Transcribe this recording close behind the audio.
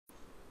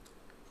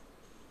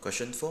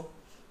Question 4.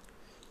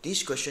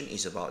 This question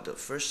is about the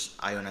first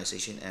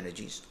ionization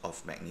energies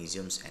of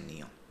magnesiums and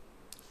neon.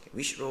 Okay,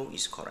 which row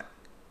is correct?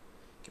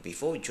 Okay,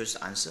 before we choose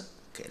the answer,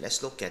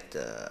 let's look at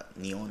the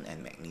neon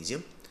and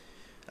magnesium.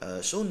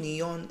 So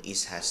neon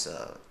has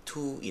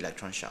 2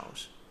 electron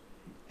shells,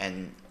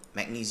 and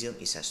magnesium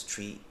has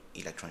 3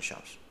 electron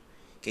shells.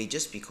 Okay,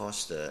 just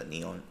because the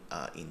neon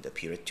in the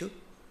period 2,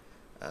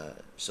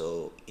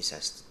 so it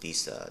has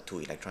these 2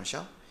 electron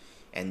shell,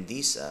 and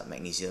this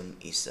magnesium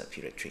is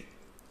period 3.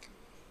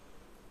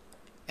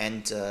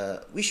 And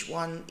which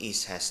one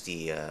has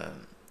the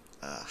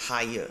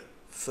higher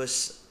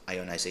first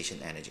ionization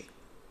energy?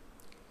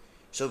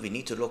 So we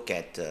need to look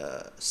at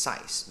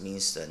size,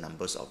 means the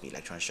numbers of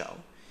electron shell.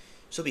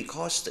 So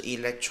because the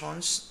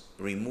electrons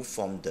removed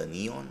from the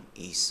neon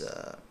is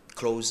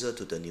closer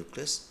to the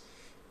nucleus,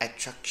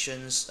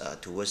 attractions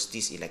towards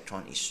this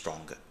electron is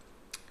stronger.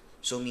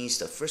 So means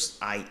the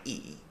first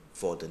IE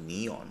for the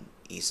neon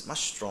is much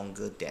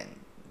stronger than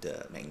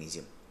the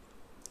magnesium.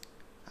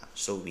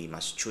 So we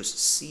must choose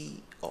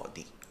C or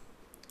D.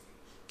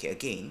 Okay,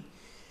 again,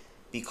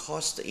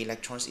 because the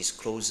electrons is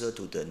closer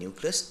to the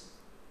nucleus,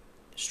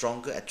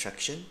 stronger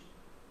attraction,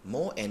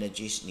 more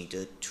energy is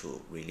needed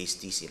to release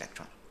this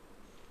electron.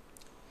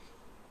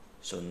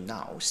 So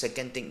now,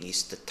 second thing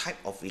is the type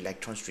of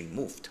electrons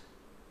removed,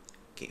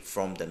 okay,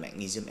 from the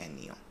magnesium and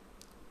neon.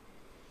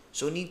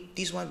 So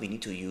this one we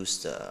need to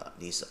use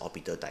this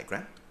orbital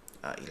diagram,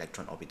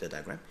 electron orbital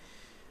diagram.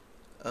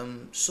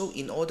 So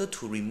in order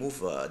to remove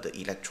the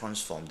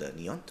electrons from the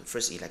neon, the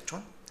first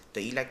electron,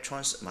 the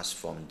electrons must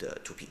form the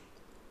 2p.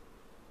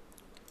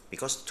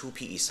 Because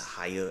 2p is a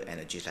higher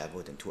energy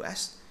level than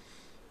 2s,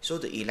 so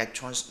the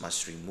electrons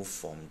must remove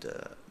from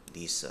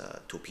this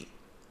 2p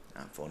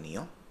for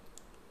neon.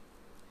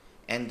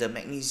 And the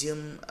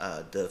magnesium,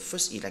 the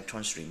first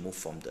electrons removed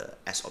from the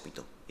s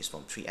orbital is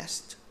from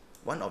 3s.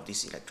 One of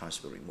these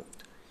electrons were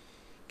removed.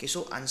 Okay,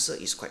 so answer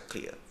is quite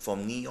clear.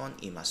 From neon,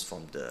 it must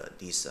form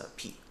this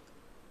p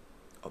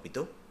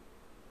orbital,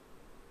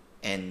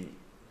 and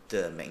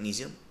the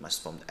magnesium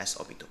must form the s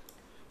orbital.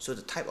 So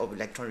the type of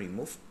electron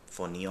removed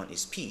for neon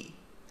is p,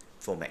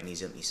 for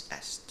magnesium is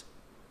s.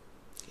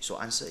 Okay, so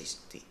answer is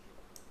D.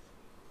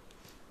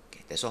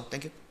 Okay, that's all.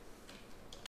 Thank you.